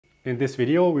In this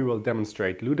video, we will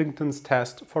demonstrate Ludington's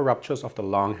test for ruptures of the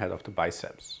long head of the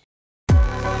biceps.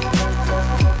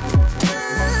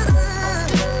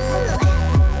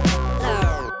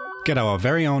 Get our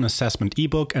very own assessment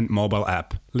ebook and mobile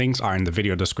app. Links are in the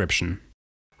video description.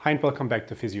 Hi and welcome back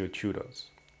to Physiotutors.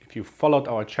 If you've followed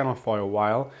our channel for a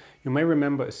while, you may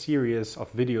remember a series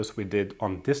of videos we did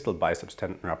on distal biceps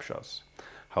tendon ruptures.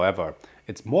 However,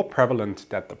 it's more prevalent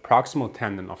that the proximal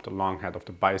tendon of the long head of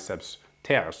the biceps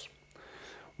tears.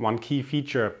 One key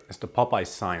feature is the Popeye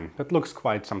sign that looks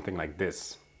quite something like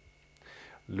this.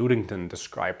 Ludington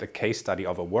described a case study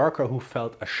of a worker who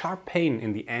felt a sharp pain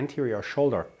in the anterior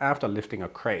shoulder after lifting a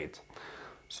crate.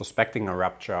 Suspecting a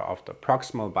rupture of the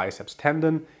proximal biceps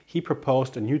tendon, he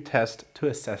proposed a new test to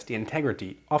assess the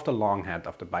integrity of the long head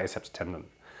of the biceps tendon.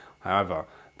 However,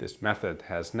 this method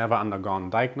has never undergone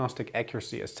diagnostic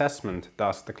accuracy assessment,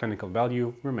 thus the clinical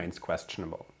value remains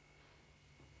questionable.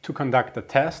 To conduct the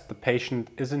test, the patient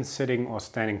is in sitting or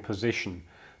standing position.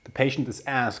 The patient is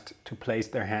asked to place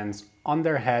their hands on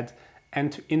their head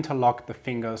and to interlock the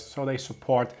fingers so they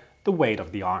support the weight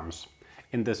of the arms.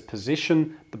 In this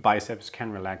position, the biceps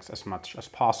can relax as much as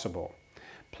possible.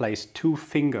 Place 2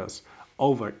 fingers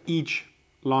over each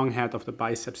long head of the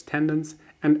biceps tendons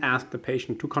and ask the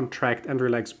patient to contract and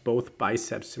relax both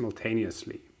biceps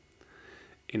simultaneously.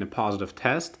 In a positive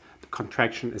test, the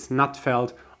contraction is not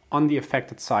felt on the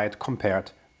affected side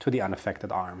compared to the unaffected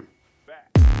arm.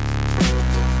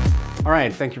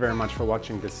 Alright, thank you very much for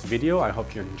watching this video. I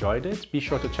hope you enjoyed it. Be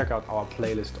sure to check out our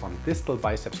playlist on distal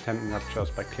biceps tendon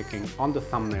ruptures by clicking on the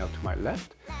thumbnail to my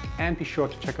left. And be sure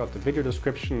to check out the video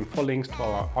description for links to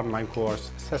our online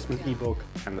course, assessment ebook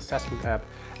and assessment app,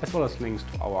 as well as links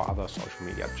to our other social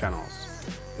media channels.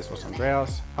 This was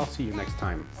Andreas. I'll see you next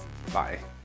time. Bye.